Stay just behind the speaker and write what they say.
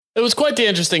It was quite the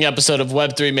interesting episode of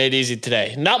Web3 Made Easy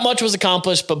today. Not much was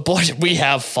accomplished, but boy, did we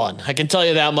have fun. I can tell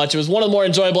you that much. It was one of the more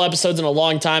enjoyable episodes in a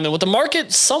long time, and with the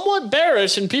market somewhat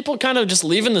bearish and people kind of just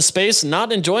leaving the space,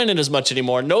 not enjoying it as much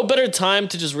anymore, no better time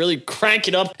to just really crank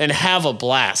it up and have a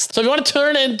blast. So if you want to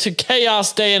turn into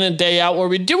chaos day in and day out, where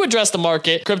we do address the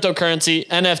market, cryptocurrency,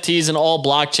 NFTs, and all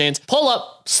blockchains, pull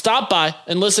up, stop by,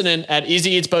 and listen in at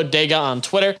Easy Eats Bodega on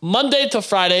Twitter, Monday to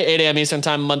Friday, 8 a.m. Eastern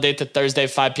Time, Monday to Thursday,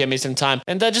 5 p.m. Eastern Time,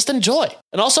 and just enjoy.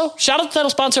 And also, shout out to the title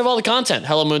sponsor of all the content,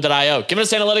 HelloMoon.io, giving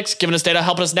us analytics, giving us data,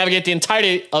 helping us navigate the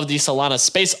entirety of the Solana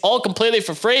space, all completely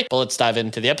for free. But let's dive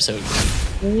into the episode.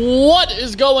 What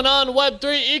is going on,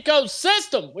 Web3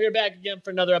 ecosystem? We are back again for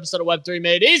another episode of Web3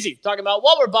 Made Easy, talking about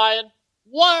what we're buying,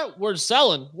 what we're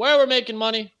selling, where we're making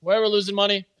money, where we're losing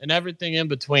money, and everything in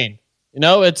between. You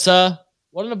know, it's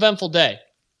what an eventful day.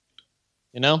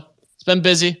 You know, it's been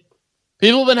busy.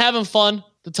 People have been having fun.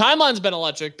 The timeline's been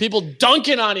electric. People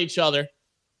dunking on each other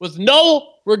with no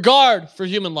regard for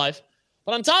human life.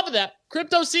 But on top of that,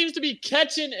 crypto seems to be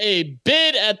catching a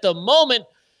bid at the moment,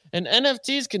 and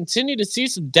NFTs continue to see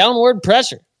some downward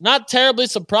pressure. Not terribly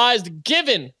surprised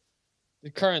given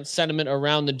the current sentiment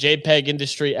around the JPEG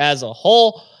industry as a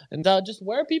whole, and just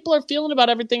where people are feeling about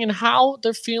everything and how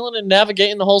they're feeling and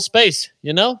navigating the whole space.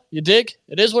 You know, you dig?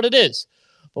 It is what it is.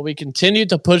 But we continue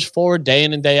to push forward day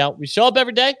in and day out. We show up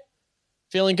every day,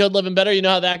 feeling good, living better. You know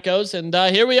how that goes. And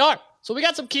here we are. So we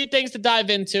got some key things to dive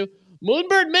into.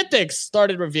 Moonbird Mythics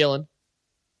started revealing.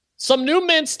 Some new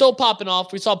mints still popping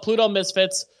off. We saw Pluto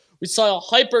Misfits. We saw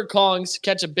Hyper Kongs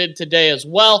catch a bid today as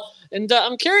well. And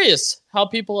I'm curious how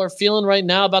people are feeling right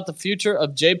now about the future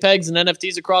of JPEGs and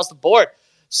NFTs across the board.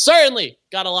 Certainly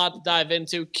got a lot to dive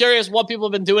into. Curious what people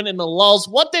have been doing in the lulls,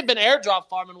 what they've been airdrop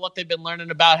farming, what they've been learning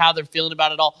about, how they're feeling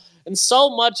about it all, and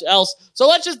so much else. So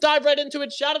let's just dive right into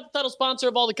it. Shout out to the title sponsor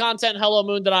of all the content,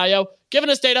 HelloMoon.io, giving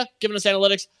us data, giving us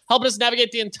analytics, helping us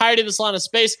navigate the entirety of the Solana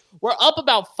space. We're up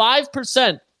about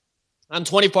 5% on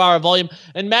 24-hour volume,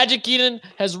 and Magic Eden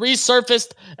has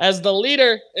resurfaced as the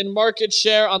leader in market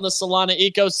share on the Solana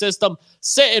ecosystem,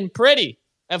 sitting pretty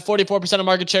at 44% of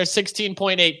market share,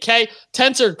 16.8K.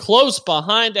 Tensor close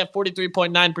behind at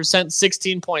 43.9%,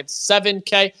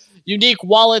 16.7K. Unique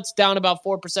wallets down about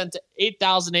 4% to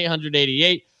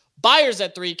 8,888. Buyers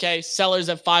at 3K, sellers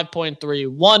at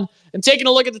 5.31. And taking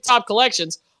a look at the top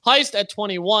collections, Heist at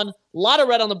 21. A lot of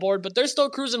red on the board, but they're still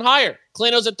cruising higher.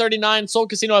 Klano's at 39, Soul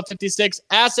Casino at 56,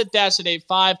 Acid Dash at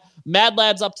 85, Mad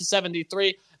Lads up to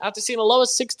 73, after seeing a low of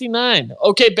 69.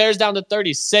 OK Bears down to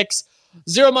 36.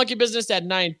 Zero Monkey Business at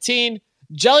 19,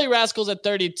 Jelly Rascals at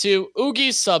 32,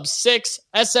 Oogie sub 6,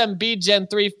 SMB Gen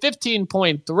 3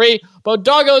 15.3,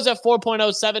 Bodoggos at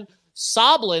 4.07,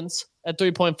 Soblins at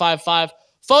 3.55,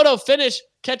 Photo Finish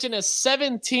catching a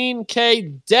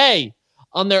 17K day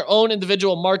on their own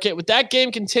individual market. With that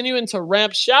game continuing to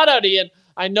ramp, shout out Ian.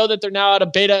 I know that they're now out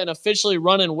of beta and officially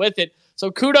running with it.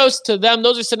 So kudos to them.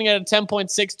 Those are sitting at a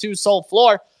 10.62 soul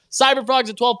floor. Cyberfrogs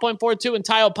at 12.42 and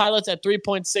Tile Pilots at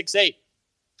 3.68.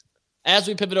 As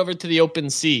we pivot over to the open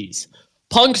seas,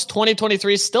 Punks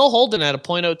 2023 still holding at a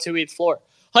 0.02 ETH floor.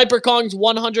 Hyperkongs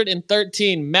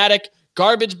 113. Matic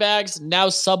Garbage Bags now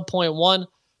sub 0.1.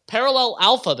 Parallel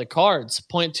Alpha, the cards,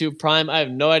 0.2 prime. I have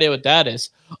no idea what that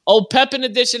is. Pepin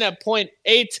Edition at 0.8.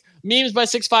 Memes by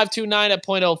 6529 at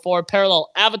 0.04. Parallel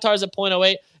Avatars at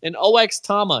 0.08. And OX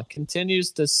Tama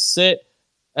continues to sit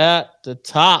at the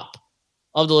top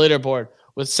of the leaderboard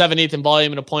with 7 ETH in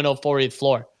volume and a 0.04 ETH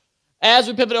floor. As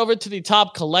we pivot over to the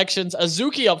top collections,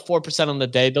 Azuki up 4% on the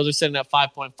day. Those are sitting at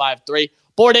 5.53.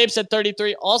 Bored Apes at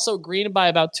 33, also green by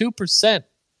about 2%.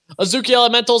 Azuki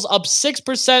Elementals up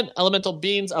 6%. Elemental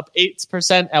Beans up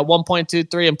 8% at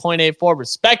 1.23 and 0.84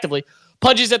 respectively.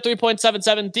 Pudgies at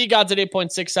 3.77. D-Gods at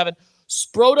 8.67.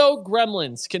 Sproto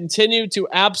Gremlins continue to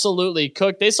absolutely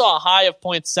cook. They saw a high of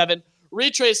 0.7.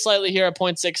 Retrace slightly here at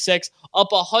 0.66. Up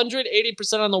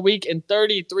 180% on the week and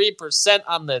 33%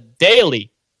 on the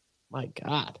daily. My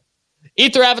God.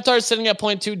 Ether Avatar sitting at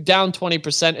 0.2, down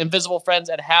 20%. Invisible Friends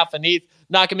at half an ETH.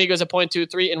 Nakamigos at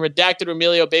 0.23. And Redacted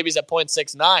Remilio Babies at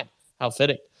 0.69. How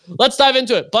fitting. Let's dive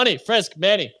into it. Bunny, Frisk,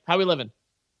 Manny, how we living?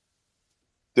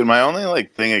 Dude, my only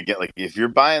thing again, if you're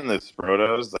buying the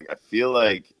Sprotos, I feel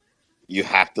like you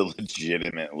have to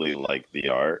legitimately like the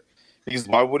art. Because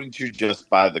why wouldn't you just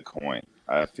buy the coin?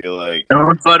 I feel like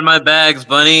don't fud my bags,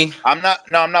 Bunny. I'm not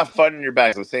fudding your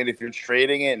bags. I'm saying if you're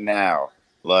trading it now,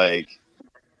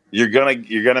 you're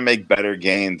gonna make better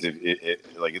gains if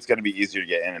it's gonna be easier to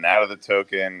get in and out of the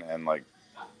token, and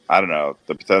I don't know,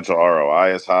 the potential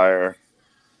ROI is higher.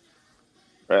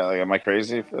 Right? Am I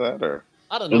crazy for that, or?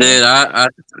 I don't know. Dude, I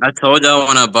told y'all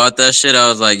when I bought that shit, I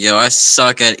was like, yo, I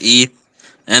suck at ETH.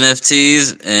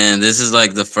 NFTs, and this is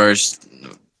like the first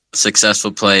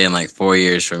successful play in like 4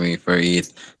 years for me for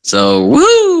ETH. So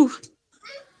woo!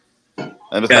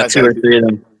 And Got besides 2 or that, 3 of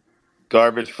them.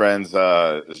 Garbage Friends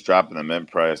is dropping the mint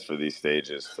price for these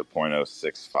stages to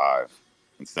 0.065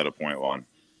 instead of 0.1.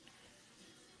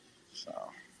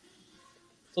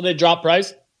 So they drop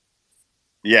price?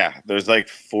 Yeah, there's like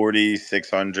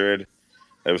 4,600.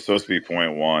 It was supposed to be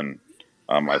 0.1.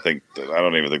 I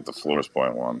don't even think the floor is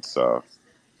 0.1, so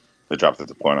they dropped it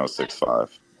to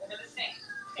 0.065.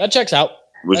 That checks out.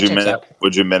 Would you mint at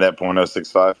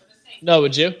 0.065? No,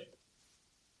 would you?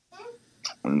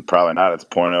 Probably not. It's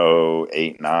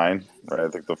 0.089, right? I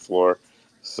think the floor.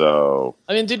 So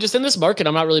I mean, dude, just in this market,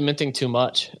 I'm not really minting too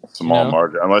much. Small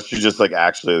market, unless you just like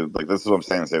actually like this is what I'm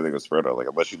saying. The same thing with Sproto. Like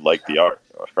unless you like the art,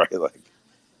 right? Like,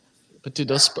 but dude,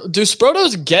 do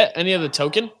Sprotos get any of the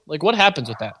token? Like, what happens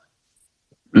with that?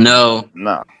 No.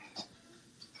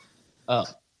 Oh,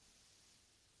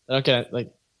 they don't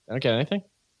get anything.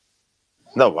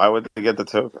 No, why would they get the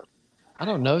token? I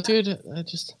don't know, dude. I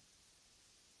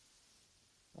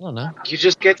don't know. You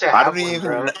just get to have one,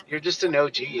 bro. You're just an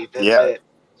OG. That's it.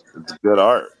 It's good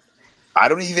art. I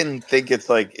don't even think it's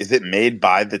like, is it made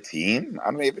by the team?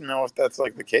 I don't even know if that's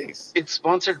like the case. It's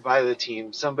sponsored by the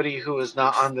team. Somebody who was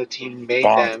not on the team made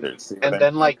them. And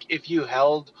then, like, if you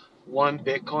held one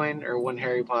Bitcoin or one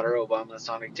Harry Potter Obama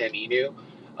Sonic 10 Inu,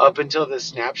 up until the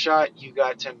snapshot, you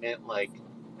got to mint, like,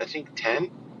 I think 10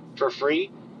 for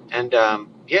free. And,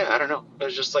 yeah, I don't know. It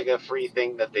was just like a free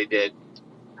thing that they did.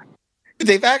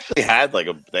 They've actually had like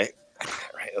they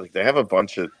have a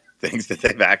bunch of things that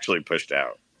they've actually pushed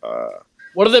out.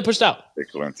 What have they pushed out?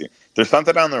 Bitcoin team. There's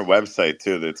something on their website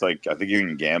too that's like I think you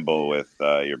can gamble with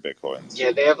your Bitcoins.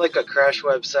 Yeah, they have like a Crash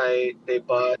website. They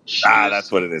bought shoes.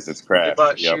 That's what it is. It's Crash. They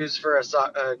bought shoes for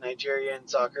a Nigerian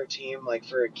soccer team, like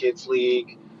for a kids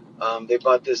league. They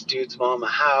bought this dude's mom a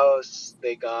house.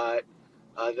 They got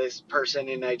this person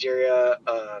in Nigeria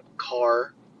a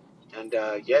car. And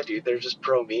yeah, dude, they're just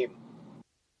pro meme.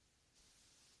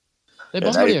 They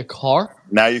bought somebody a car?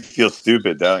 Now you feel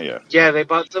stupid, don't you? Yeah, they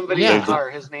bought somebody a car.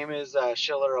 His name is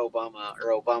Schiller Obama,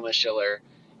 or Obama Schiller.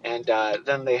 And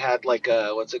then they had like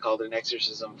what's it called, an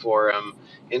exorcism for him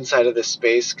inside of the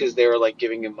space because they were like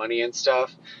giving him money and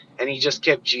stuff. And he just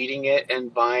kept cheating it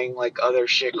and buying like other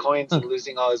shit coins and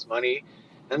losing all his money.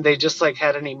 And they just like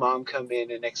had an imam come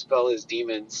in and expel his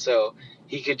demons so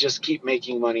he could just keep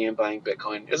making money and buying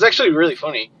Bitcoin. It was actually really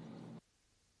funny.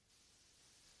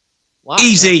 Wow,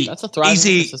 easy. That's a thriving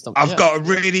system. I've got a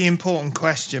really important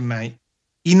question, mate.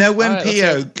 You know when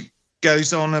Pio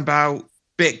goes on about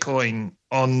Bitcoin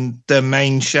on the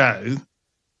main show,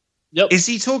 is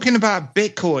he talking about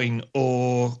Bitcoin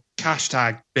or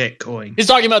hashtag Bitcoin? He's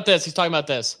talking about this.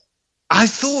 I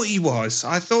thought he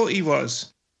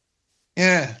was.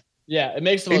 Yeah. Yeah, it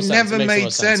makes the most sense. It never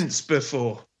made sense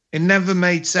before. It never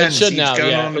made sense. It should now,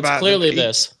 yeah. It's clearly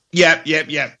this. Yep.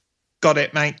 Got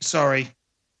it, mate. Sorry.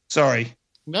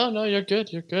 No, you're good.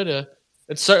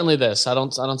 It's certainly this. I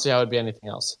don't see how it'd be anything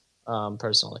else.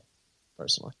 Personally.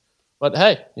 But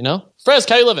hey, Frisk,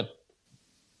 how you living?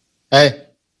 Hey.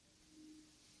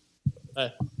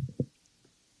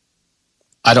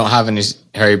 I don't have any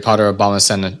Harry Potter, Obama,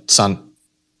 son,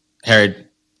 Harry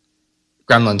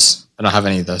Gremlins. I don't have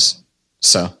any of those.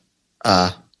 So,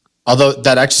 although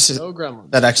that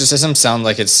exorcism sound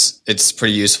like it's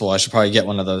pretty useful. I should probably get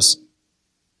one of those.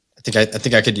 I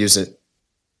think I could use it.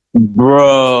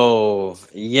 Bro,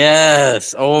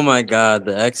 yes. Oh my God,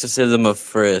 the Exorcism of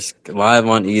Frisk live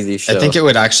on Easy Show. I think it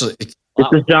would actually. It's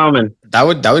a shaman. That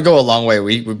would go a long way.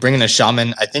 We bring in a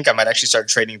shaman. I think I might actually start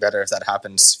trading better if that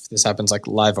happens. If this happens like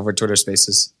live over Twitter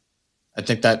Spaces. I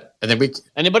think we.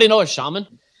 Anybody know a shaman?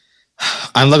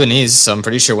 I'm Lebanese, so I'm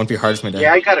pretty sure it wouldn't be hard for me to.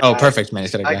 Yeah, I got a guy. Oh, perfect, man.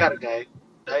 I got a guy.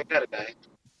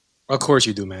 Of course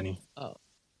you do, Manny. Oh.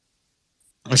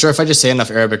 I'm sure if I just say enough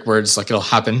Arabic words, like it'll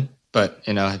happen. But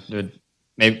it would,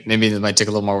 maybe it might take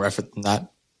a little more effort than that.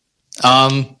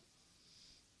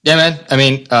 Yeah, man. I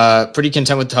mean, pretty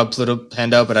content with how Pluto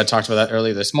panned out, but I talked about that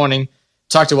earlier this morning.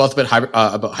 Talked to Wealth about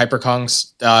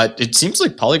hypercongs. It seems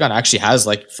like Polygon actually has,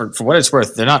 like, for what it's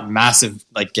worth, they're not massive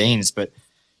like gains, but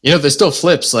there's still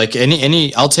flips. Like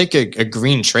I'll take a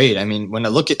green trade. I mean, when I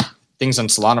look at things on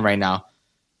Solana right now,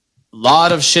 a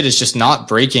lot of shit is just not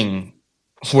breaking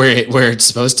where it's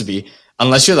supposed to be.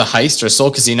 Unless you're the Heist or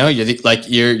Soul Casino,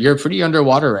 you're pretty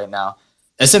underwater right now.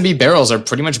 SMB barrels are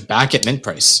pretty much back at mint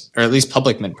price, or at least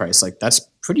public mint price. Like, that's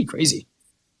pretty crazy.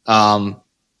 Yeah,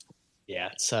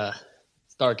 it's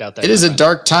dark out there. It is a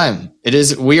dark time.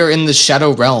 We are in the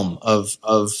shadow realm of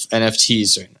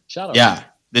NFTs right now. Shadow. Yeah.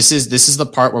 This is the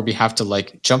part where we have to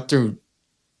like jump through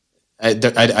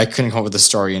I couldn't come up with the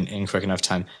story in quick enough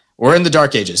time. We're in the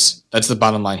dark ages. That's the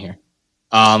bottom line here.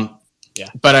 Yeah.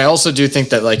 But I also do think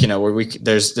that, like, where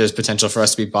there's potential for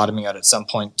us to be bottoming out at some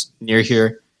point near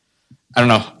here. I don't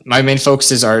know. My main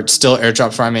focuses are still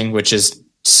airdrop farming, which is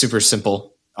super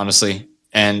simple, honestly.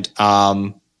 And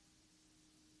I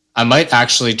might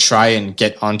actually try and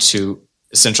get onto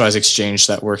a centralized exchange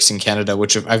that works in Canada,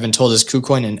 which I've been told is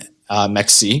KuCoin and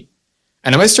MEXC.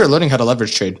 And I might start learning how to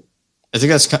leverage trade. I think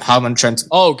that's how I'm going to try.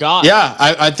 Oh, God. Yeah,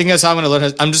 I think that's how I'm going to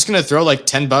learn. I'm just going to throw like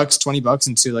 $10, $20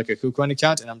 into like a KuCoin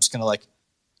account, and I'm just going to like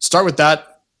start with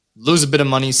that, lose a bit of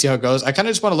money, see how it goes. I kind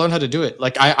of just want to learn how to do it.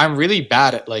 Like I'm really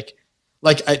bad at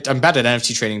I'm bad at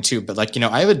NFT trading too, but like,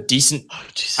 I have a decent. Oh,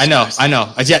 I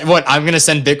know. Yeah, what? I'm going to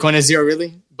send Bitcoin as zero,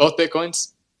 really? Both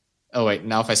Bitcoins? Oh wait,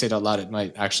 now if I say it out loud, it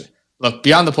might actually look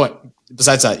beyond the point.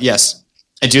 Besides that, yes,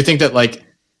 I do think that like,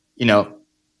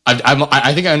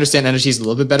 I think I understand NFTs a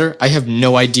little bit better. I have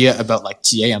no idea about like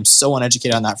TA. I'm so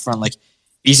uneducated on that front. Like,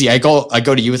 easy. I go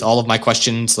to you with all of my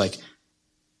questions. Like,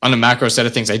 on the macro side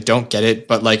of things, I don't get it,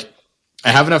 but like, I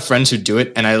have enough friends who do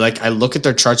it, and I look at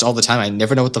their charts all the time. I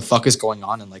never know what the fuck is going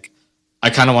on, and like,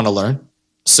 I kind of want to learn.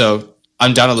 So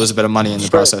I'm down to lose a bit of money in the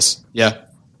process. Yeah.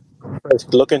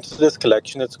 Look into this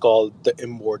collection. It's called the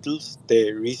Immortals.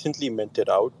 They recently minted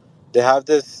out. They have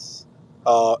this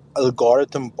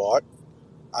algorithm bot.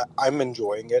 I'm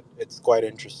enjoying it. It's quite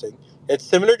interesting. It's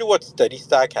similar to what Steady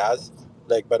Stack has,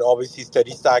 but obviously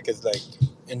Steady Stack is like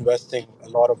investing a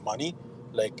lot of money.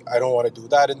 Like, I don't want to do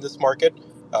that in this market,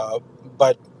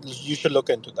 but you should look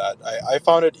into that. I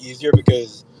found it easier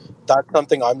because that's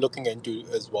something I'm looking into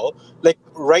as well. Like,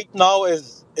 right now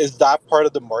is that part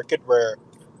of the market where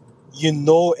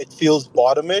it feels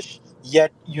bottomish,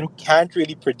 yet you can't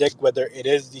really predict whether it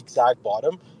is the exact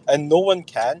bottom, and no one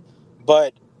can.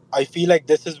 But I feel like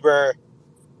this is where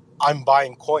I'm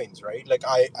buying coins, right? Like,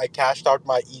 I cashed out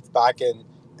my ETH back in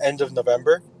end of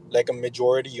November, like a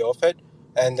majority of it.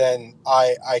 And then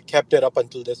I kept it up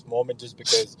until this moment just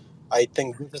because I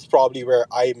think this is probably where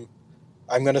I'm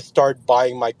going to start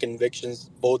buying my convictions,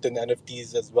 both in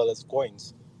NFTs as well as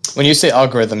coins. When you say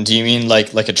algorithm, do you mean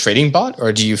like a trading bot,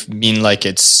 or do you mean like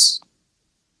it's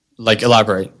like,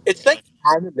 elaborate? It's like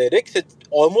analytics. It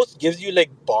almost gives you like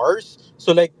bars.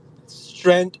 So like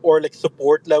strength or like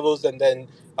support levels, and then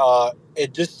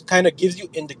it just kind of gives you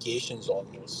indications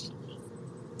almost.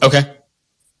 Okay,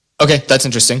 that's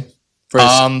interesting.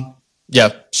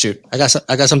 Yeah, shoot. I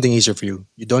got something easier for you.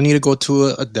 You don't need to go to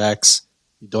a DEX.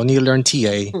 You don't need to learn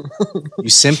TA. You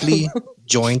simply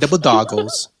join the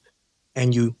Bodoggles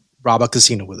and you rob a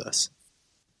casino with us.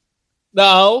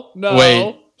 No.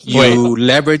 Wait. You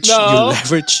leverage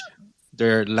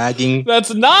their lagging.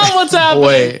 That's not what's happening.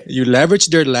 Wait. You leverage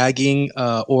their lagging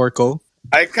Oracle.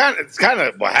 It's kind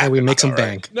of what happened. And we make some right?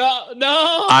 bank.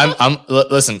 No.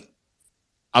 Listen.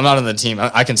 I'm not on the team.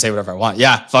 I can say whatever I want.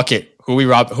 Yeah, fuck it. Who we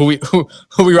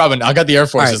robbing? I got the Air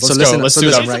Forces. Right, let's go. Let's do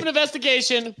that. An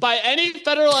investigation by any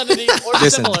federal entity or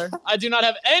similar. I do not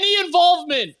have any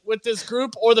involvement with this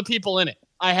group or the people in it.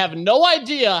 I have no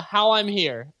idea how I'm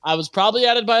here. I was probably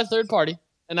added by a third party,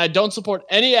 and I don't support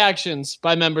any actions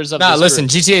by members of this listen,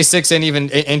 group. GTA 6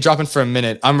 ain't dropping for a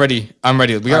minute. I'm ready. We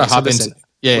gotta hop into.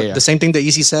 Yeah. The same thing that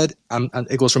Easy said.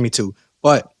 It goes for me too.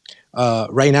 But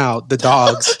right now, the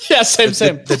dogs. Yeah, same.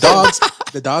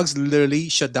 The dogs literally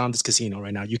shut down this casino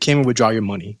right now. You can't even withdraw your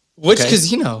money. Which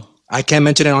casino? I can't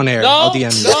mention it on air. No, I'll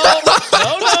DM you.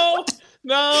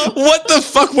 No. What the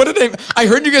fuck? What did they? I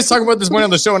heard you guys talking about this morning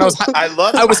on the show, and I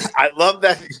love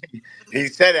that he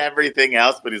said everything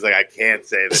else, but he's like, I can't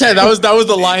say that. Yeah, that was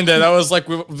the line there. That was like,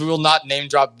 we will not name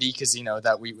drop the casino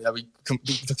that we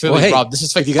completely robbed. This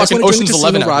is like, if you guys fucking want to Ocean's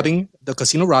join 11. The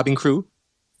casino robbing crew,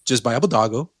 just buy a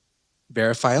Bodoggo,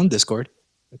 verify on Discord,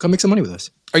 and come make some money with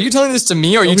us. Are you telling this to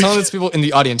me, or are you telling this to people in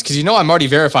the audience? Because I'm already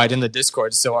verified in the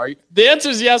Discord. So are you? The answer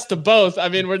is yes to both. I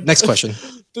mean, Next question.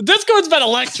 The Discord's been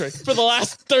electric for the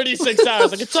last 36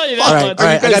 hours. I can tell you that. All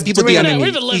right. I got people DMing me.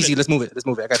 We've been living. Easy. Let's move it.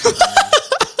 I got people.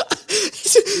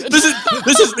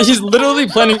 He's literally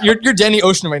planning. You're Danny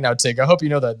Ocean right now, Tig. I hope you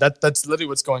know that. That's literally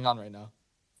what's going on right now.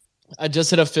 I just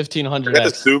hit a 1500. Got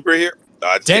the super here.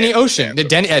 Danny Ocean.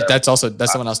 That's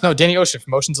someone else. No, Danny Ocean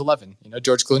from Ocean's 11.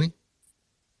 George Clooney.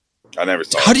 I never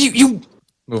saw. How do you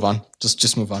move on?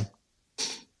 Just move on.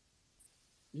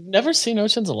 You've never seen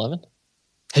Ocean's 11?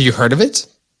 Have you heard of it?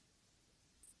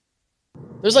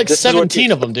 There's like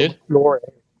 17 of them, dude.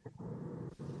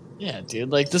 Yeah,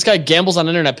 dude. Like, this guy gambles on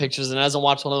internet pictures and hasn't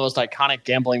watched one of the most iconic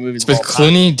gambling movies. With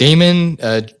Clooney, Damon,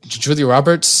 Julia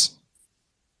Roberts.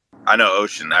 I know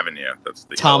Ocean, haven't you? That's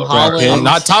the Tom Holland.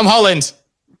 Not Tom Holland.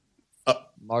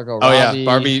 Margot Robbie.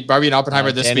 Robbie. Barbie and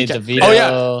Oppenheimer this Danny weekend. DeVito.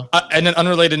 Oh yeah, and an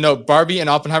unrelated note: Barbie and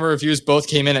Oppenheimer reviews both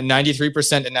came in at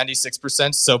 93% and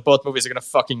 96%. So both movies are gonna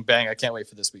fucking bang. I can't wait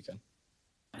for this weekend.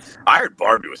 I heard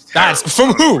Barbie was terrible. That's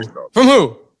from who? From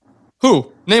who?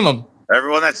 Who? Name them.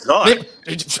 Everyone that saw it.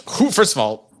 Who? First of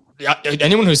all,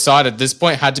 anyone who saw it at this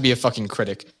point had to be a fucking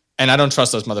critic, and I don't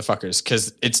trust those motherfuckers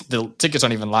because the tickets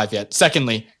aren't even live yet.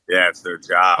 Secondly, yeah, it's their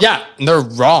job. Yeah, and they're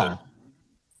wrong.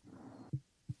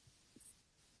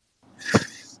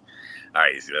 All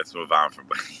right, easy. Let's move on from.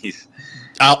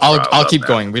 I'll keep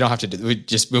going. We don't have to do. We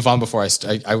just move on before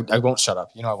I won't shut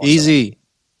up. You know I won't. Easy.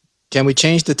 Can we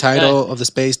change the title of the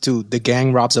space to "The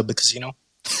Gang Robs Up the Casino"?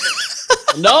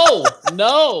 No.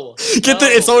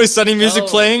 It's Always Sunny music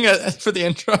playing for the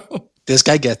intro. This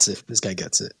guy gets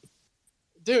it.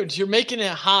 Dude, you're making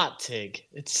it hot, Tig.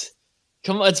 It's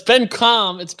been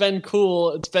calm. It's been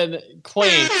cool. It's been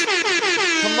quaint.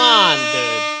 Come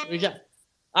on, dude.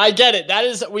 I get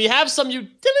it. We have some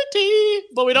utility,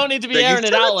 but we don't need to be airing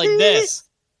it out like this.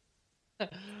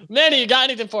 Manny, you got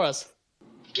anything for us?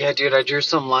 Yeah, dude, I drew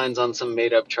some lines on some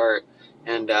made-up chart,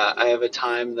 and I have a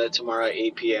time that tomorrow at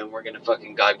 8 p.m. we're going to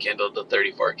fucking God candle to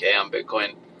 34K on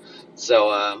Bitcoin.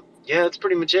 So, yeah, that's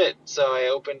pretty much it. So I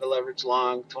opened a leverage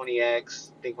long,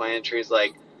 20x. I think my entry is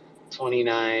like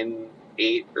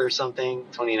 29.8 or something,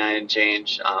 29 and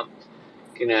change.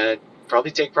 Gonna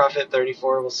probably take profit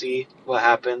 34. We'll see what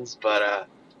happens, but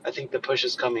I think the push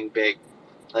is coming big,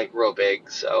 like real big.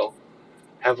 So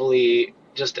heavily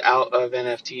just out of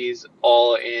NFTs,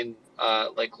 all in,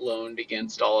 like loaned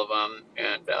against all of them,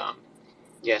 and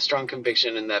yeah, strong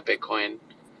conviction in that Bitcoin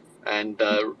and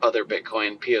the other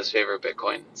Bitcoin, Pio's favorite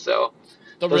Bitcoin. So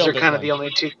those are kind of the only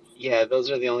two. Yeah, those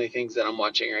are the only things that I'm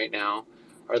watching right now.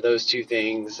 Are those two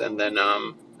things, and then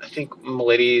I think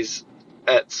Milides.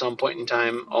 At some point in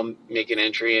time, I'll make an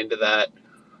entry into that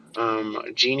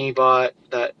Genie bot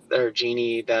that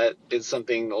is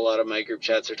something a lot of my group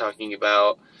chats are talking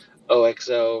about.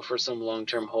 OXO for some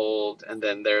long-term hold, and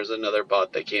then there's another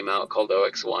bot that came out called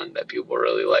OX1 that people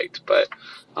really liked. But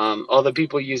all the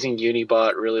people using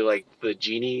Unibot really like the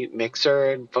Genie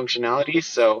mixer and functionality.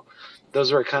 So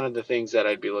those were kind of the things that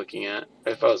I'd be looking at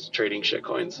if I was trading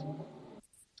shitcoins.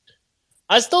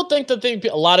 I still think the thing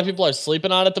a lot of people are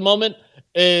sleeping on at the moment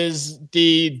is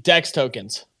the DEX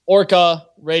tokens, Orca,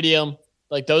 Radium,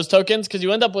 like those tokens, because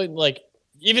you end up with like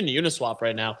even Uniswap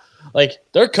right now, like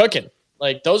they're cooking.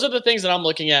 Like those are the things that I'm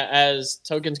looking at as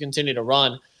tokens continue to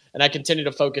run, and I continue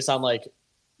to focus on like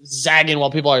zagging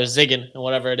while people are zigging and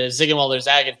whatever it is, zigging while they're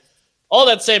zagging, all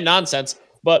that same nonsense.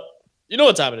 But you know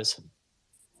what time it is.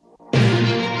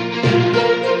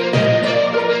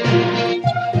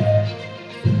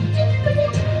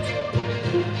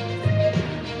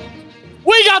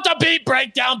 We got the beat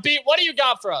breakdown. Beat, what do you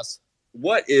got for us?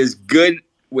 What is good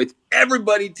with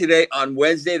everybody today on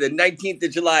Wednesday, the 19th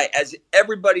of July? As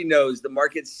everybody knows, the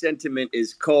market sentiment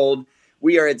is cold.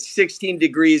 We are at 16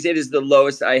 degrees. It is the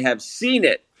lowest I have seen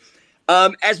it.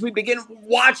 As we begin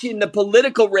watching the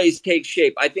political race take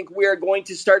shape, I think we are going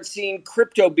to start seeing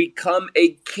crypto become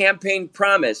a campaign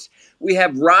promise. We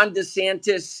have Ron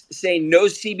DeSantis saying no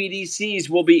CBDCs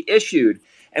will be issued.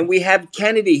 And we have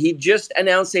Kennedy. He just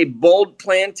announced a bold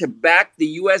plan to back the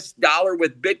U.S. dollar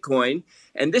with Bitcoin.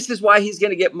 And this is why he's going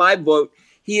to get my vote.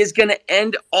 He is going to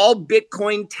end all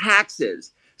Bitcoin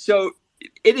taxes. So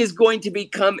it is going to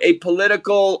become a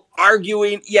political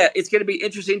arguing. Yeah, it's going to be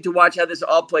interesting to watch how this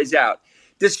all plays out.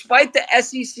 Despite the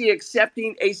SEC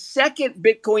accepting a second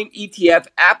Bitcoin ETF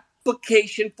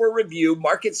application for review,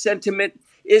 market sentiment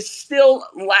is still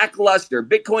lackluster.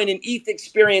 Bitcoin and ETH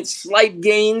experienced slight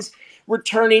gains,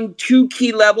 returning two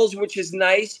key levels, which is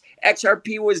nice.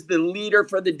 XRP was the leader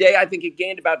for the day. I think it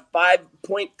gained about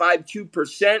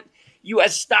 5.52%.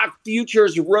 U.S. stock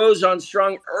futures rose on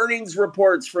strong earnings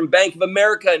reports from Bank of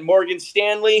America and Morgan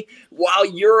Stanley, while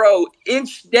Euro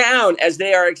inched down as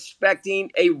they are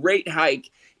expecting a rate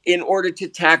hike in order to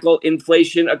tackle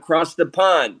inflation across the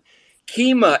pond.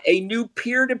 Kima, a new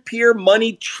peer-to-peer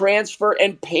money transfer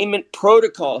and payment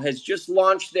protocol, has just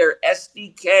launched their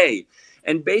SDK.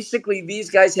 And basically,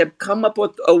 these guys have come up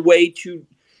with a way to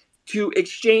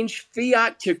exchange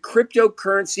fiat to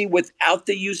cryptocurrency without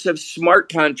the use of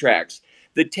smart contracts.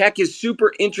 The tech is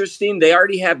super interesting. They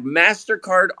already have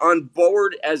MasterCard on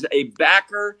board as a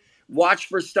backer. Watch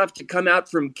for stuff to come out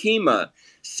from Kima.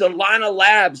 Solana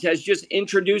Labs has just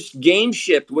introduced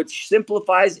GameShift, which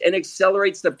simplifies and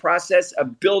accelerates the process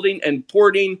of building and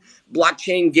porting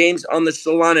blockchain games on the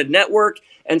Solana network.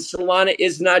 And Solana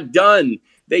is not done.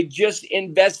 They just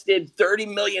invested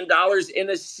 $30 million in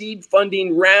a seed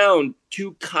funding round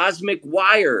to Cosmic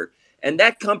Wire. And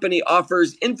that company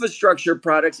offers infrastructure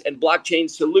products and blockchain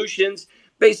solutions,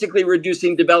 basically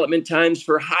reducing development times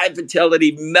for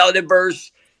high-fidelity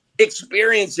metaverse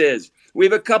experiences. We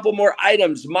have a couple more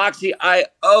items.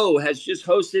 Moxie.io has just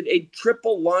hosted a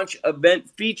triple launch event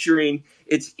featuring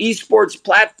its esports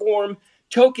platform,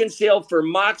 token sale for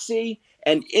Moxie,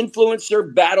 and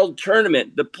influencer battle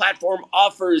tournament. The platform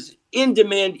offers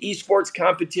in-demand esports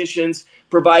competitions,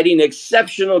 providing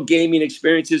exceptional gaming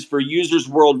experiences for users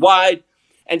worldwide.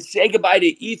 And say goodbye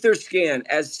to Etherscan,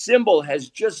 as Symbol has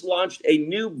just launched a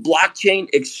new blockchain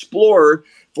explorer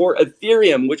for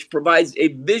Ethereum, which provides a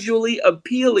visually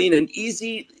appealing and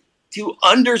easy to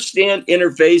understand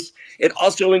interface. It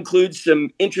also includes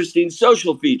some interesting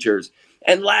social features.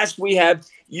 And last, we have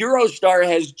Eurostar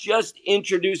has just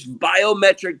introduced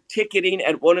biometric ticketing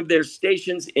at one of their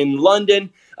stations in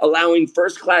London, allowing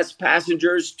first-class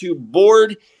passengers to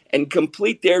board and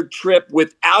complete their trip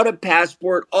without a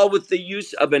passport, all with the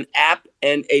use of an app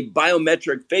and a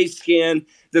biometric face scan.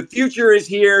 The future is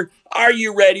here. Are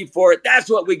you ready for it? That's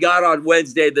what we got on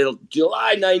Wednesday, the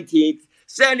July 19th.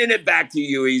 Sending it back to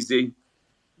you, Easy.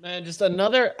 Man, just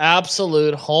another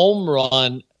absolute home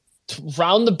run,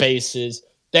 round the bases,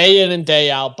 day in and day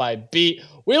out by beat.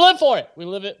 We live for it. We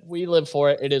live it. We live for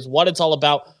it. It is what it's all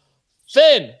about.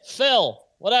 Phil,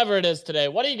 whatever it is today,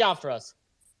 what do you got for us?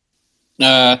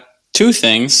 Two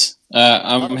things.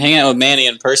 I'm hanging out with Manny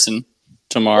in person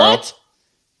tomorrow. What?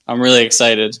 I'm really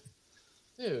excited.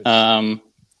 Dude. I'm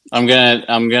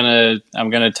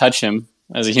gonna touch him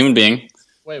as a human being.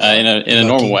 Wait, in a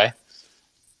normal way.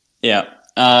 Yeah.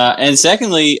 And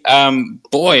secondly,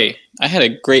 boy, I had a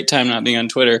great time not being on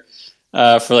Twitter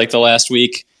for like the last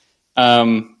week. I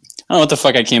don't know what the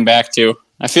fuck I came back to.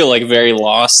 I feel like very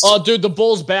lost. Oh, dude, the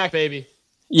Bull's back, baby.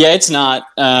 Yeah, it's not.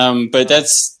 But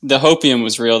that's the hopium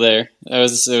was real there. It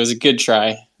was a good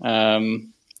try.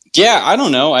 Yeah, I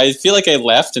don't know. I feel like I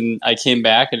left and I came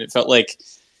back and it felt like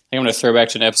I'm going to throw back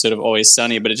to an episode of Always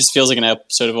Sunny, but it just feels like an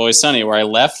episode of Always Sunny where I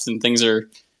left and things are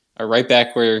right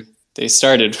back where they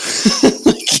started.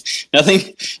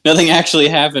 Like, nothing actually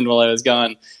happened while I was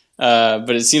gone. But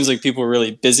it seems like people were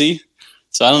really busy.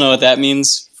 So I don't know what that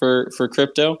means for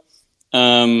crypto.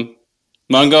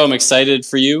 Mungo, I'm excited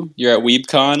for you. You're at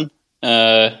WeebCon.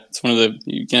 It's one of the,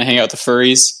 you're going to hang out with the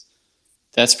furries.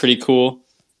 That's pretty cool.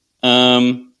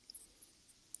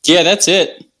 Yeah, that's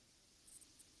it.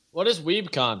 What is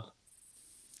WeebCon?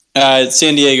 It's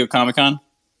San Diego Comic-Con.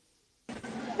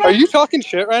 Are you talking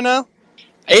shit right now?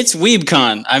 It's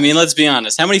WeebCon. I mean, let's be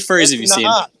honest. How many furries have you seen?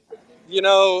 You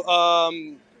know,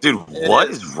 dude, what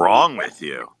is wrong with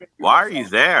you? Why are you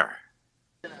there?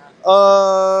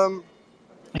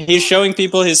 He's showing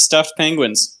people his stuffed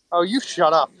penguins. Oh, you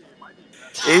shut up.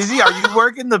 Izzy, are you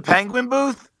working the penguin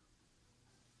booth?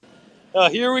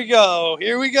 Here we go.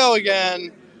 Here we go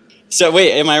again. So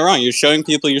wait, am I wrong? You're showing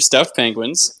people your stuffed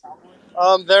penguins.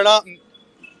 They're not.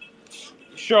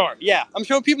 Sure, yeah. I'm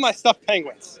showing people my stuffed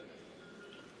penguins.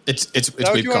 It's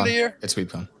what you wanted to hear? It's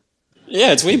WeebCon.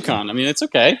 Yeah, it's WeebCon. I mean, it's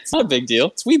okay. It's not a big deal.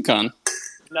 It's WeebCon.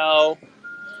 No.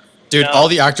 Dude, No. all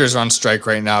the actors are on strike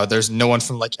right now. There's no one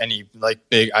from like any like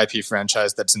big IP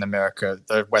franchise that's in America.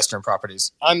 The Western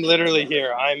properties. I'm literally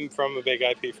here. I'm from a big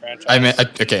IP franchise. I mean,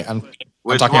 okay, I'm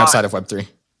talking outside of Web3.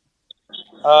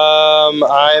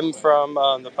 I'm from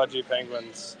the Pudgy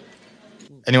Penguins.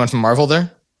 Anyone from Marvel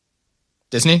there?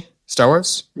 Disney? Star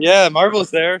Wars? Yeah,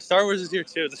 Marvel's there. Star Wars is here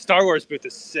too. The Star Wars booth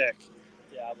is sick.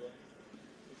 Diablo.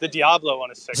 The Diablo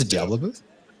one is sick. Is it Diablo booth?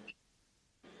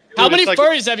 How Dude, many it's like-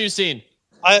 furries have you seen?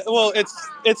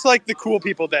 It's like the cool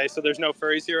people day, so there's no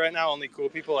furries here right now. Only cool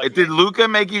people. Like Did Luca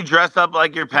make you dress up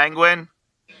like your penguin?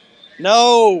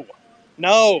 No.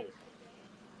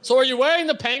 So are you wearing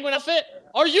the penguin outfit?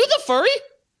 Are you the furry?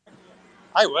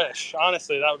 I wish.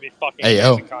 Honestly, that would be fucking Hey,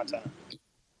 yo. amazing content.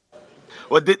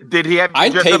 Well, did he have you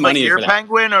I'd dress pay up like money your for that.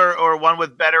 penguin or one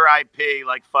with better IP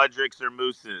like Fudrix or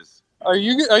Moose's? Are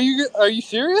you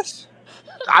serious?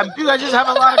 Dude, I just have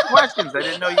a lot of questions. I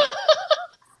didn't know you.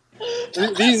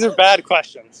 These are bad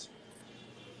questions.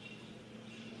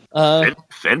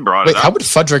 Finn brought Wait, it up. how would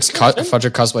Fudrix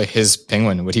cosplay his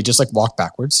penguin? Would he just like walk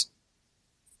backwards?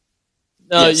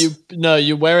 No, Yes.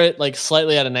 you wear it like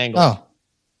slightly at an angle. Oh,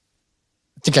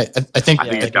 I think I think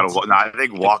he's got to. No, I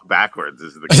think walk backwards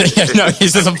is the. yeah, no, he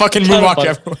does a fucking moonwalk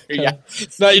everywhere. Yeah.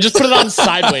 No, you just put it on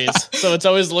sideways, so it's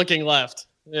always looking left.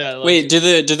 Yeah. Like, Wait, do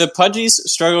the Pudgies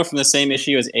struggle from the same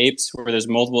issue as apes, where there's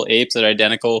multiple apes that are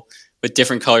identical with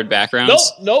different colored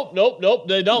backgrounds? Nope.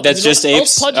 They don't. That's just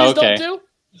apes? Most Pudgies Okay. don't do?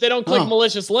 They don't click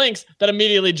malicious links that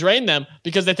immediately drain them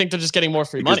because they think they're just getting more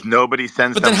free money. Because nobody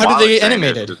sends. But them then how do they wallet get trainers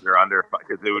animated? Because they're under.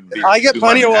 Because it would be. I get too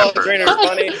plenty of much wallet effort. trainers,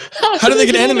 Bunny. How do they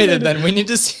get animated then? We need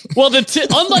to see. Well,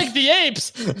 unlike the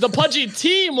apes, the Pudgy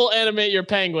team will animate your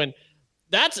penguin.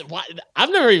 That's why I've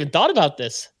never even thought about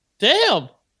this. Damn.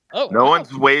 Oh, no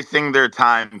one's wasting their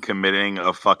time committing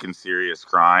a fucking serious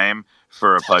crime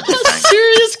for a Pudgy penguin.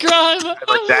 Serious crime.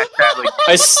 Like that,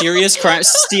 A serious crime.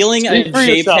 Stealing a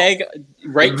JPEG,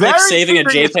 right-click saving a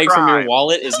JPEG from your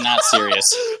wallet is not serious.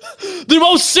 The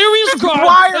most serious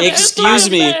crime. Excuse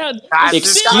me.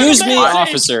 Excuse me,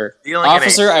 officer.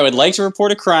 Officer, I would like to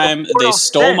report a crime. They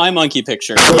stole my monkey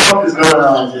picture.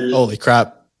 Holy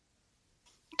crap.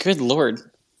 Good lord.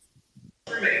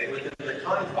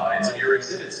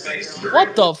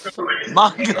 What the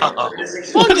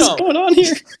Mongo? What is going on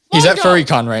here? He's at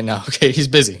FurryCon right now. Okay, he's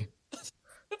busy.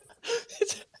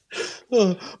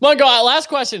 Mongo, last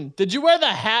question. Did you wear the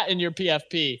hat in your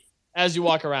PFP as you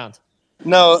walk around?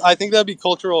 No, I think that'd be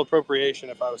cultural appropriation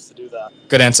if I was to do that.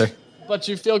 Good answer. But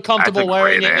you feel comfortable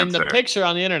wearing it in the picture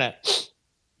on the internet.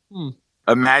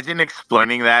 Imagine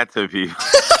explaining that to people.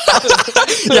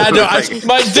 Yeah, no,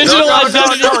 my digital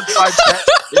identity.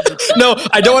 No,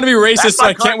 I don't want to be racist, so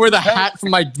I can't wear the hat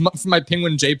from my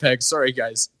penguin JPEG. Sorry,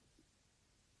 guys.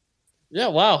 Yeah,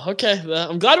 wow. Okay,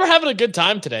 I'm glad we're having a good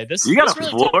time today. You gotta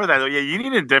floor that. Yeah, you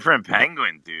need a different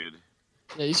penguin, dude.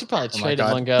 Yeah, you should probably trade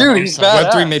him one guy. Dude, he's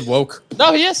bad. Web3 made woke.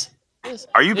 No, he is.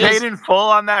 Are you paid in full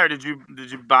on that, or did you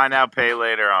buy now, pay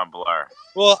later on Blur?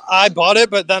 Well, I bought it,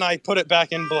 but then I put it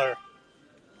back in Blur.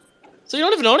 So you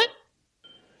don't even own it?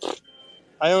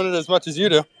 I own it as much as you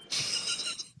do.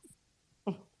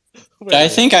 I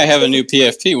think I have a new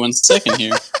PFP. 1 second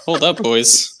here. Hold up,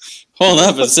 boys. Hold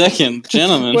up a second,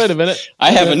 gentlemen. Wait a minute.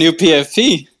 I have a new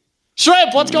PFP.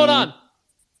 Shrimp, what's going on?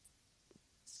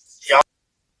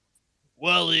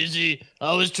 Well, Easy,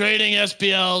 I was trading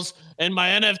SPLs, and my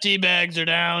NFT bags are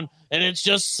down, and it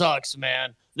just sucks,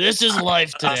 man. This is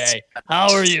life today.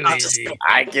 How are you, Easy?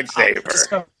 I can save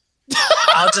her.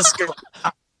 I'll just go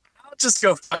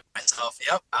fuck myself.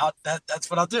 Yep, that's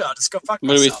what I'll do. I'll just go fuck What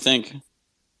myself. do we think?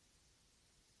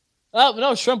 Oh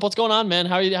no, Shrimp, what's going on, man?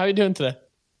 How are you doing today?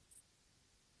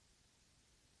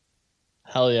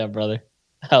 Hell yeah, brother.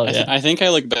 Hell yeah. I think I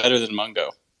look better than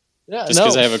Mungo. Yeah, just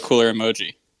because I have a cooler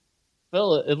emoji.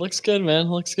 Phil, it looks good, man. It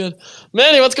looks good.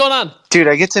 Manny, what's going on? Dude,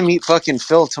 I get to meet fucking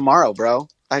Phil tomorrow, bro.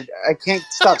 I can't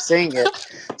stop saying it.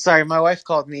 Sorry, my wife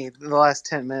called me in the last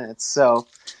 10 minutes, so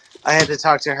I had to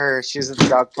talk to her. She was at the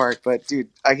dog park, but dude,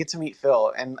 I get to meet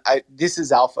Phil, and this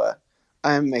is alpha.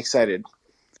 I'm excited.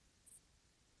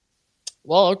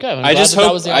 Well, okay. I just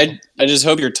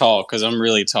hope you're tall, because I'm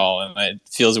really tall, and it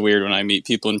feels weird when I meet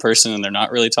people in person and they're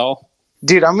not really tall.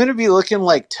 Dude, I'm gonna be looking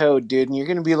like Toad, dude, and you're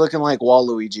gonna be looking like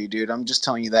Waluigi, dude. I'm just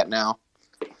telling you that now.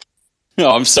 Oh,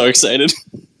 I'm so excited.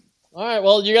 All right,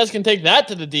 well, you guys can take that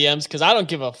to the DMs because I don't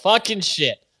give a fucking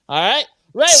shit. All right,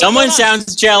 Ray. Someone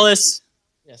sounds jealous.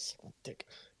 Yes, dick.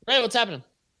 Ray, what's happening?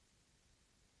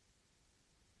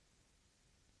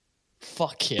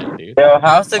 Fuck yeah, dude. Yo,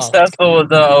 how successful was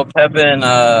the Pepin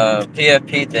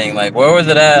PFP thing? Like, where was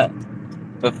it at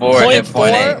before it hit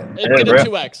 0.8? It did a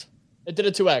 2x. It did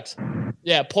a 2x.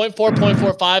 Yeah, 0.4,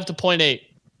 0.45 to 0.8.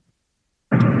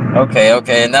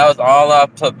 Okay, and that was all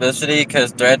off publicity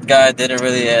because Thread Guy didn't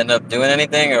really end up doing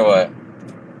anything, or what?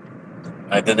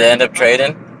 Like, did they end up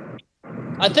trading?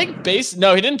 I think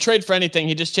no, he didn't trade for anything.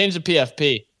 He just changed the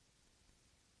PFP.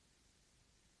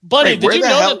 Buddy, did you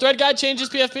know that Thread Guy changed his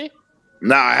PFP?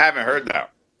 No, I haven't heard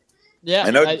that. Yeah,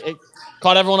 it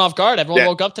caught everyone off guard. Everyone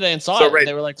woke up today and saw it. And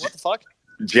they were like, what the fuck?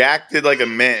 Jack did like a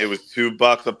mint. It was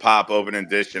 $2 a pop open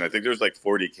edition. I think there was like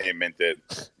 40K minted,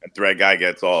 and Thread Guy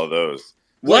gets all of those.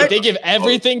 What? They give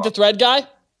everything to Thread Guy?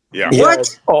 Yeah. What?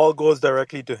 It all goes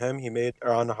directly to him. He made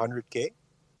around 100K.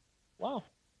 Wow.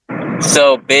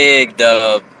 So big,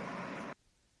 dub.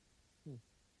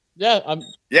 Yeah,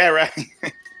 Yeah, right.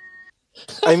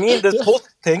 I mean, this whole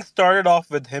thing started off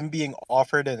with him being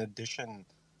offered an edition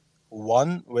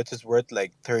 1, which is worth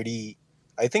like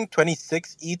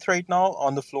 26 ETH right now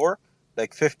on the floor,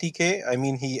 like 50K. I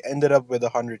mean, he ended up with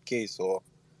 100K, so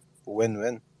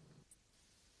win-win.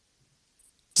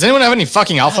 Does anyone have any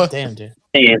fucking alpha? God damn, dude.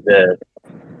 Jesus.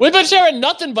 We've been sharing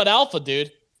nothing but alpha,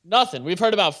 dude. Nothing. We've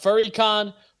heard about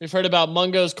FurryCon. We've heard about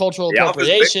Mungo's cultural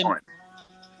appropriation.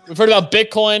 We've heard about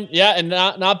Bitcoin. Yeah, and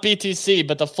not BTC,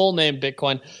 but the full name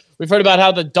Bitcoin. We've heard about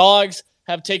how the dogs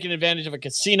have taken advantage of a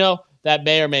casino that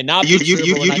may or may not be true.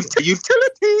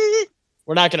 Utility.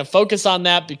 We're not going to focus on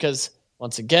that because,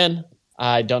 once again,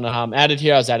 I don't know how I'm added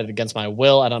here. I was added against my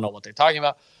will. I don't know what they're talking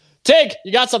about. Tig,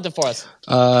 you got something for us?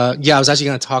 Yeah, I was actually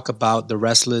going to talk about the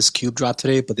Restless Cube drop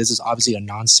today, but this is obviously a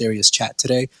non-serious chat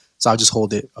today. so I'll just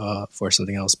hold it for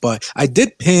something else. But I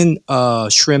did pin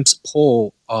Shrimp's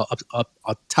poll up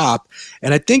top,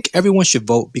 and I think everyone should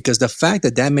vote because the fact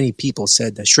that many people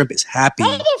said that Shrimp is happy.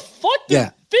 How the fuck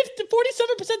did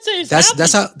 47% say he's happy?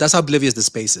 That's how oblivious the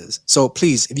space is. So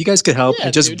please, if you guys could help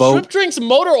and just vote. Shrimp drinks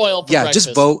motor oil for breakfast.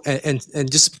 Just vote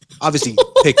and just obviously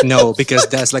pick no because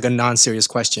that's like a non-serious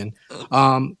question.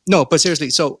 No, but seriously,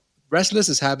 so Restless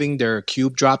is having their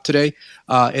cube drop today.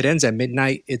 It ends at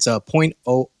midnight. It's a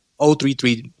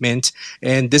 0.033 mint,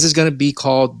 and this is going to be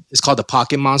called the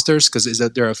Pocket Monsters because it's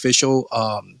their official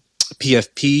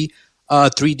PFP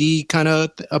 3D kind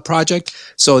of project.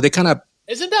 So they kind of.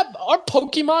 Isn't that our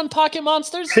Pokemon Pocket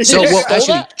Monsters? So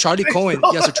actually, Charlie Cohen.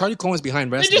 Yeah, so Charlie Cohen's behind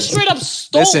Restless. They just straight up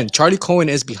stole. Listen, Charlie Cohen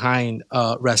is behind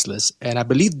Restless, and I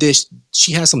believe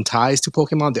she has some ties to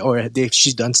Pokemon,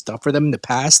 she's done stuff for them in the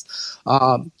past.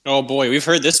 Oh boy, we've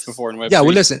heard this before in Web3. Yeah,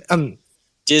 well, listen.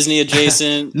 Disney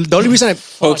adjacent. The only reason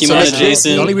Pokemon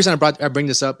adjacent. The only reason I bring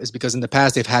this up is because in the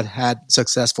past they've had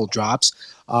successful drops,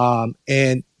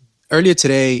 and earlier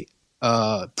today.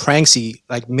 Pranksy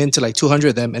minted 200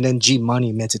 of them, and then G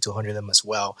Money minted 200 of them as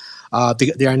well.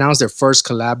 They announced their first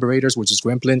collaborators, which is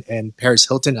Grimplin and Paris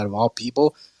Hilton, out of all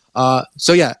people.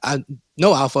 So yeah,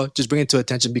 no alpha. Just bring it to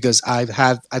attention because I've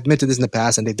minted this in the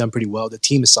past, and they've done pretty well. The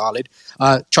team is solid.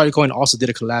 Charlie Cohen also did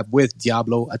a collab with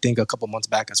Diablo, I think a couple months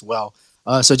back as well.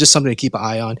 So just something to keep an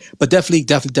eye on. But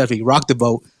definitely rock the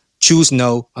vote. Choose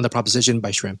no on the proposition by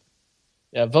Shrimp.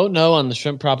 Yeah, vote no on the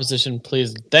Shrimp proposition,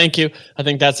 please. Thank you. I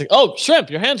think that's Shrimp,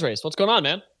 your hand's raised. What's going on,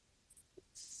 man?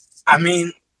 I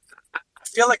mean, I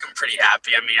feel like I'm pretty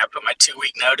happy. I mean, I put my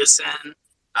 2-week notice in.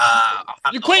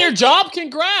 You quit your job?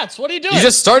 Congrats. What are you doing? You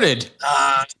just started.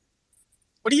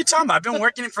 What are you talking about? I've been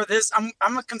working for this.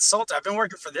 I'm a consultant. I've been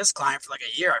working for this client for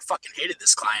a year. I fucking hated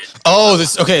this client. Oh,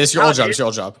 this is your old job. It's your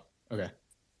old job. Okay.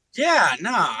 Yeah,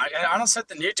 no, I don't start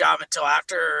the new job until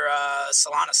after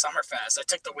Solana Summerfest. I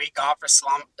took the week off for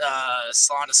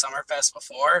Solana Summerfest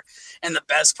before, and the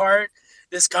best part,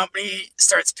 this company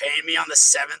starts paying me on the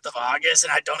 7th of August,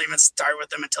 and I don't even start with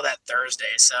them until that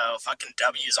Thursday. So fucking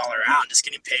W's all around, just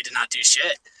getting paid to not do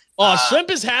shit. Oh, Shrimp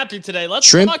is happy today. Let's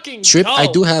Shrimp, fucking Shrimp, go. I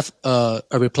do have a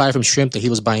reply from Shrimp that he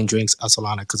was buying drinks at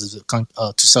Solana because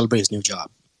to celebrate his new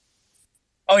job.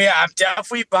 Oh, yeah, I'm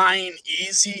definitely buying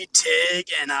Easy, Tig,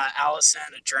 and Allison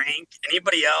a drink.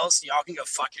 Anybody else, y'all can go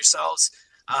fuck yourselves.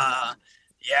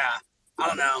 Yeah, I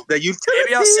don't know. Maybe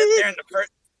I'll sit there and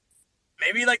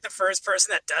maybe the first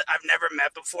person that I've never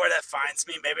met before that finds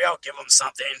me, maybe I'll give them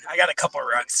something. I got a couple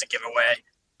rugs to give away.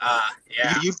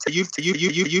 Yeah.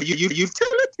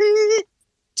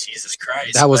 Jesus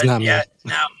Christ. That was not me. Yeah,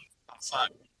 no. Oh, fuck.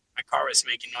 My car was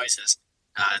making noises.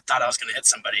 I thought I was going to hit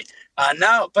somebody.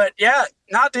 No, but yeah,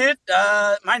 dude.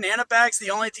 My Nano bag's the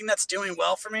only thing that's doing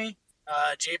well for me.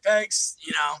 JPEGs,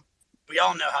 we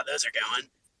all know how those are going.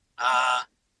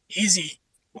 Easy.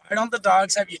 Why don't the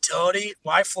dogs have utility?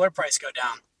 Why floor price go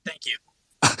down? Thank you.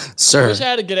 Sir. I wish I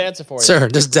had a good answer for you. Sir,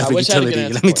 there's definitely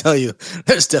utility. Let me tell you,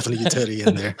 there's definitely utility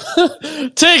in there.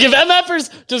 Tig, if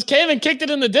MFers just came and kicked it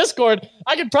in the Discord,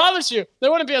 I can promise you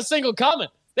there wouldn't be a single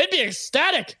comment. They'd be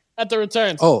ecstatic at the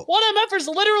returns. Oh. One MFer's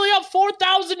literally up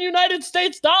 4,000 United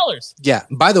States dollars. Yeah.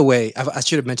 By the way, I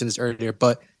should have mentioned this earlier,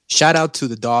 but shout out to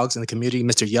the dogs in the community,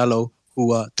 Mr. Yellow,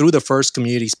 who threw the first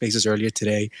community spaces earlier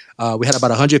today. We had about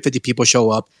 150 people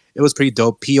show up. It was pretty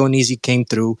dope. P.O. and Easy came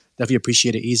through. Definitely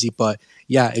appreciate it, Easy. But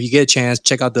yeah, if you get a chance,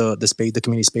 check out the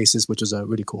community spaces, which was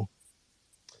really cool.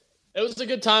 It was a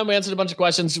good time. We answered a bunch of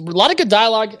questions. A lot of good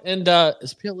dialogue. And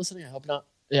is P.O. listening? I hope not.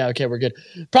 Yeah, okay, we're good.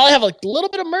 Probably have a little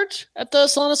bit of merch at the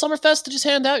Solana Summerfest to just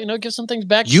hand out, give some things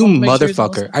back. You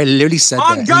motherfucker. I literally said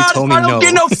that. And God, you told me I don't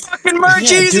get no fucking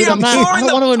merch, Easy. Dude, I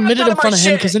don't want to admit it in front of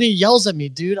him shit. because then he yells at me,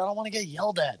 dude. I don't want to get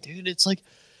yelled at, dude. It's like,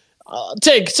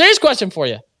 Tig, serious question for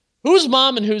you. Who's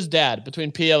mom and who's dad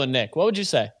between P.O. and Nick? What would you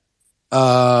say?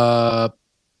 Fuck.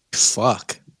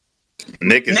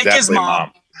 Nick is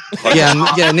mom. yeah.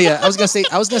 I was gonna say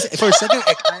for a second.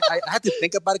 I had to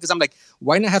think about it because I'm like,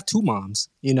 why not have two moms?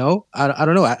 I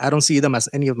don't know. I don't see them as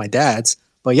any of my dads.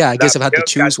 But yeah, I guess if I had to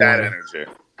choose one.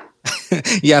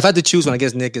 Yeah, if I had to choose one, I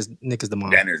guess Nick is the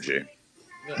mom. Energy.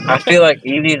 I feel like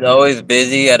Easy's always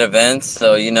busy at events,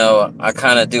 so I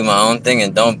kind of do my own thing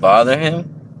and don't bother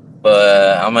him.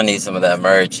 But I'm gonna need some of that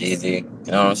merch, Easy. You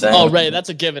know what I'm saying? Oh, Ray, that's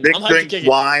a given. Nick drinks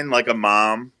wine like a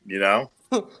mom.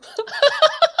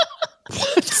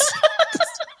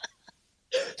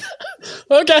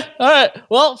 Okay, all right.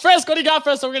 Well, Frisk, what do you got for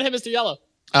us? So we're gonna hit Mr. Yellow.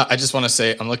 I just want to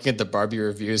say I'm looking at the Barbie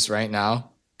reviews right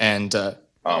now, and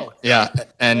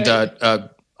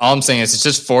All I'm saying is it's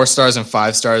just 4 stars and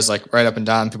 5 stars, like right up and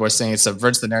down. People are saying it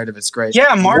subverts the narrative. It's great.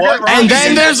 Yeah, Margaret. And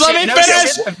then there's let me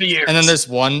finish. And And then there's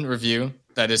one review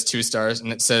that is 2 stars,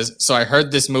 and it says, "So I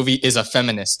heard this movie is a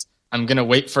feminist. I'm gonna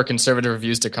wait for conservative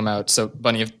reviews to come out." So,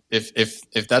 Bunny,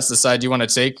 if that's the side you want to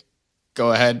take,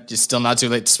 go ahead. It's still not too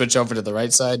late to switch over to the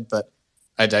right side, but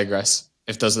I digress.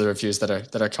 If those are the reviews that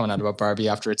are coming out about Barbie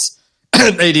after it's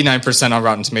 89% on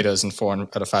Rotten Tomatoes and 4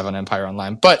 out of 5 on Empire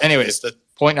Online. But anyways, the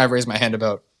point I raised my hand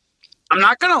about. I'm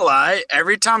not gonna lie.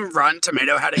 Every time Rotten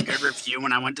Tomato had a good review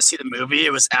when I went to see the movie,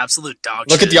 it was absolute dog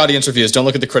shit. Look at the audience reviews. Don't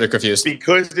look at the critic reviews.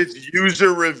 Because it's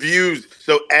user reviews.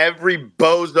 So every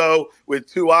bozo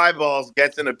with 2 eyeballs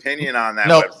gets an opinion on that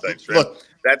website. Look.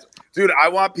 Dude, I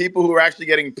want people who are actually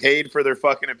getting paid for their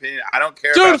fucking opinion. I don't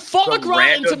care Dude, about fuck some Rotten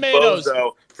random Tomatoes.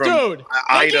 bozo from Dude,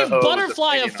 they gave Idaho's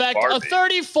Butterfly opinion Effect on a Barbie.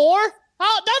 34?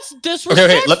 That's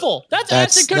disrespectful. That's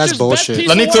Ashton Kutcher's best piece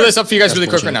Let me of clear work. this up for you guys really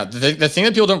quick right now. The thing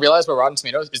that people don't realize about Rotten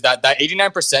Tomatoes is that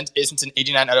 89% isn't an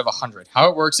 89 out of 100. How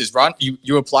it works is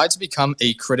you apply to become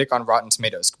a critic on Rotten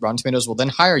Tomatoes. Rotten Tomatoes will then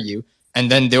hire you,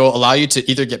 and then they will allow you to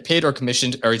either get paid or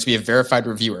commissioned or to be a verified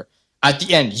reviewer. At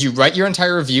the end, you write your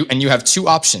entire review, and you have 3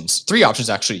 options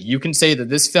actually. You can say that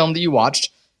this film that you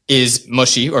watched is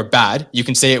mushy or bad. You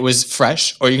can say it was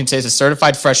fresh, or you can say it's a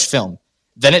certified fresh film.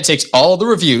 Then it takes all the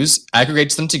reviews,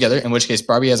 aggregates them together, in which case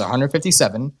Barbie has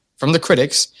 157 from the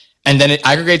critics, and then it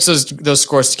aggregates those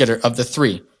scores together of the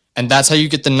 3. And that's how you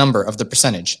get the number of the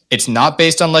percentage. It's not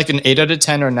based on like an 8 out of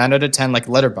 10 or 9 out of 10 like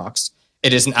Letterboxd.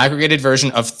 It is an aggregated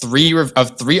version of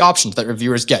 3 options that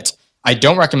reviewers get. I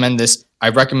don't recommend this, I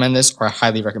recommend this, or I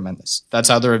highly recommend this. That's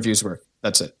how the reviews work.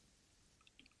 That's it.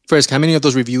 Frisk, how many of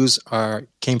those reviews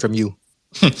came from you?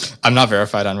 I'm not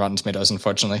verified on Rotten Tomatoes,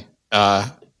 unfortunately. I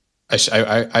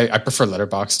prefer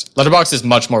Letterboxd. Letterboxd is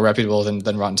much more reputable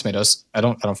than Rotten Tomatoes. I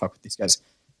don't fuck with these guys.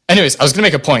 Anyways, I was gonna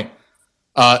make a point.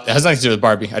 It has nothing to do with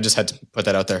Barbie. I just had to put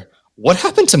that out there. What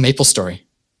happened to MapleStory?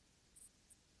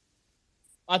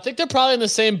 I think they're probably in the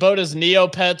same boat as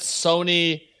Neopets,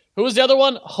 Sony. Who was the other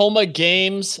one? Homa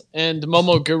Games and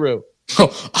Momoguru.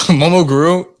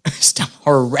 Momoguru is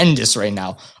horrendous right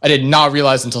now. I did not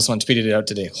realize until someone tweeted it out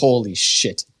today. Holy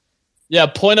shit. Yeah,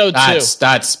 0.02.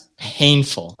 That's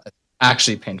painful.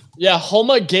 Actually painful. Yeah,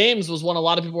 Homa Games was one a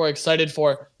lot of people were excited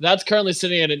for. That's currently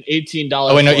sitting at an $18.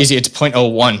 Oh, wait, no, easy. It's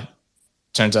 0.01.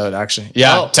 Turns out, actually.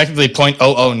 Yeah, technically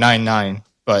 0.0099.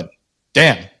 But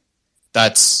damn,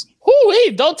 that's... Whoo-wee,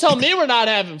 don't tell me we're not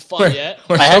having fun yet.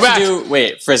 Frisk, I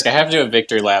have to do a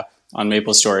victory lap on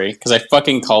MapleStory because I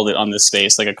fucking called it on this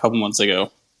space like a couple months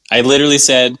ago. I literally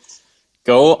said,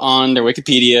 go on their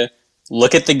Wikipedia,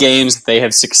 look at the games that they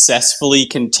have successfully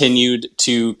continued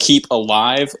to keep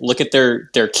alive, look at their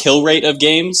kill rate of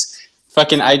games. I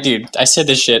said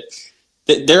this shit.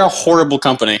 They're a horrible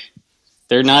company.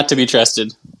 They're not to be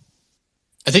trusted.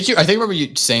 I remember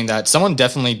you saying that. Someone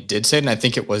definitely did say it, and I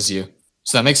think it was you.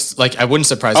 So that makes, I wouldn't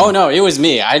surprise me. Oh, no, it was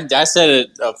me. I said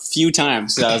it a few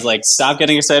times. I was like, stop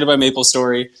getting excited by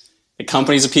MapleStory. The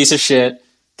company's a piece of shit.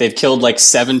 They've killed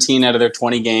 17 out of their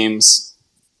 20 games.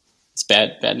 It's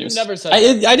bad news. You never said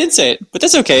that. I did say it, but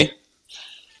that's okay.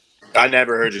 I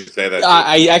never heard you say that.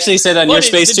 I actually said that in your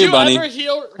space too, Bunny.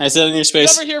 I said it in your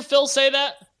space. Did you ever hear Phil say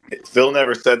that? Phil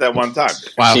never said that one time.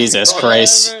 Wow. Jesus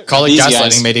Christ. Call it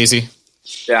gaslighting made easy.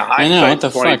 Yeah, I know, what the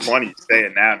 2020, fuck? Say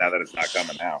it now that it's not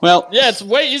coming out. Well, yeah, it's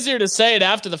way easier to say it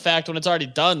after the fact when it's already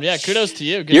done. Yeah, kudos to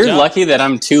you. Good You're job. lucky that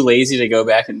I'm too lazy to go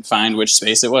back and find which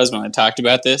space it was when I talked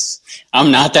about this.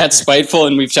 I'm not that spiteful,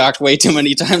 and we've talked way too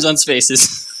many times on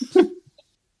spaces. What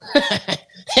the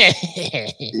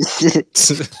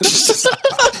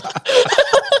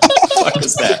fuck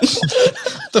is that?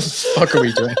 What the fuck are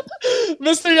we doing?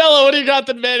 Mr. Yellow, what do you got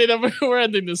then, Manny? That we're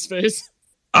ending this space.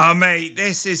 Oh, mate,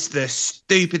 this is the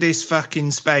stupidest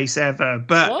fucking space ever.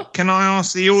 But Can I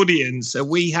ask the audience, are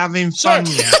we having fun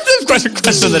yet? Question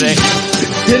of the day.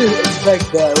 Didn't expect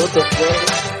that. What the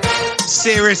fuck?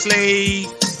 Seriously?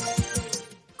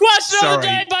 Question of the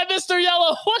day by Mr.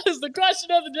 Yellow. What is the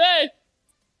question of the day?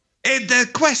 The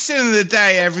question of the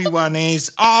day, everyone,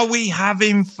 is, are we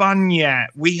having fun yet?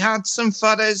 We had some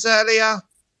fudders earlier.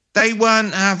 They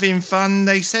weren't having fun.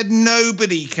 They said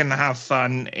nobody can have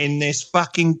fun in this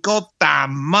fucking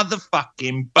goddamn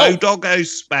motherfucking Bodoggo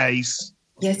space.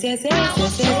 Yes. With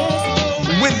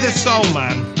the Soul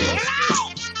Man.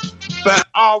 But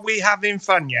are we having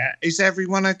fun yet? Is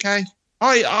everyone okay?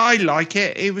 I like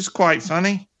it. It was quite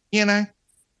funny, you know.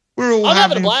 We're all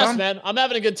having a blast, fun. man. I'm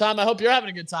having a good time. I hope you're having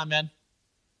a good time, man.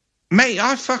 Mate,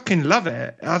 I fucking love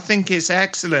it. I think it's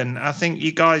excellent. I think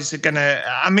you guys are going to...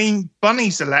 I mean,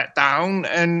 Bunny's a letdown,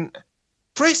 and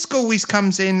Frisk always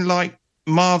comes in,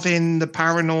 Marvin the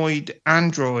Paranoid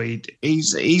Android.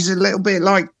 He's a little bit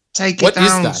like take it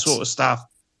down sort of stuff.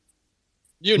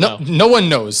 You know. No one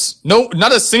knows. No,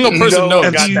 not a single person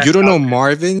knows. You don't know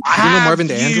Marvin? You don't know Marvin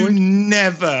the Android?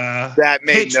 Never that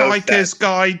made Hitchhiker's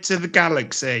Guide to the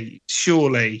Galaxy,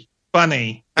 surely.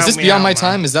 Bunny. Is this beyond my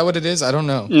time? Is that what it is? I don't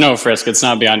know. No, Frisk, it's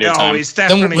not beyond your time. Oh, it's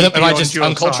definitely beyond am I just your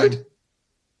uncultured? time.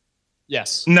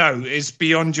 Yes. No, it's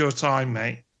beyond your time,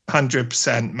 mate.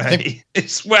 100%, mate.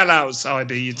 It's well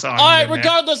outside of your time. All right,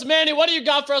 regardless, Manny, what do you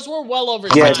got for us? We're well over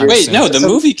Yeah, time. wait, no, the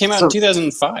movie came out in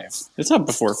 2005. It's not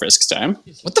before Frisk's time.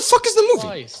 What the fuck is the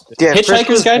movie? Yeah,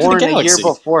 Hitchhiker's Guide to the a Galaxy.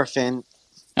 year before, Finn.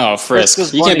 Oh, Frisk.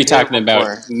 was You born can't be a year talking about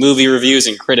before. movie reviews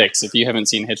and critics if you haven't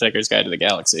seen Hitchhiker's Guide to the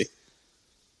Galaxy.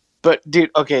 But, dude,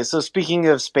 okay, so speaking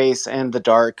of space and the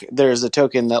dark, there's a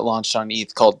token that launched on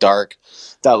ETH called Dark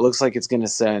that looks like it's going to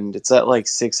send. It's at like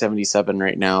 677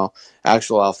 right now,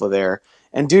 actual alpha there.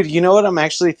 And, dude, you know what I'm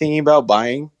actually thinking about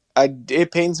buying?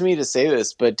 It pains me to say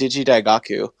this, but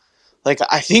Digidaigaku. Like,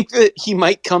 I think that he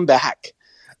might come back.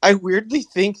 I weirdly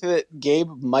think that Gabe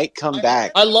might come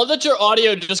back. I love that your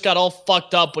audio just got all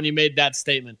fucked up when you made that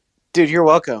statement. Dude, you're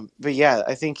welcome. But yeah,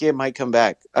 I think it might come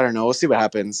back. I don't know. We'll see what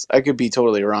happens. I could be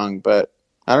totally wrong, but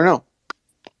I don't know.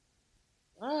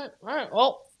 All right.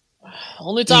 Well,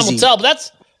 only time will tell, but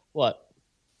that's what?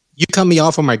 You cut me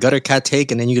off on my gutter cat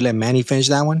take, and then you let Manny finish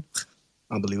that one?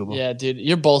 Unbelievable. Yeah, dude.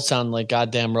 You both sound like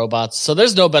goddamn robots, so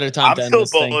there's no better time to end I'm this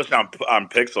still thing. bullish on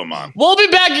Pixelmon. We'll be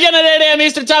back again at 8 a.m.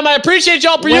 Eastern Time. I appreciate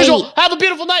y'all per usual. Have a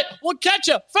beautiful night. We'll catch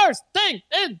you first thing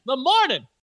in the morning.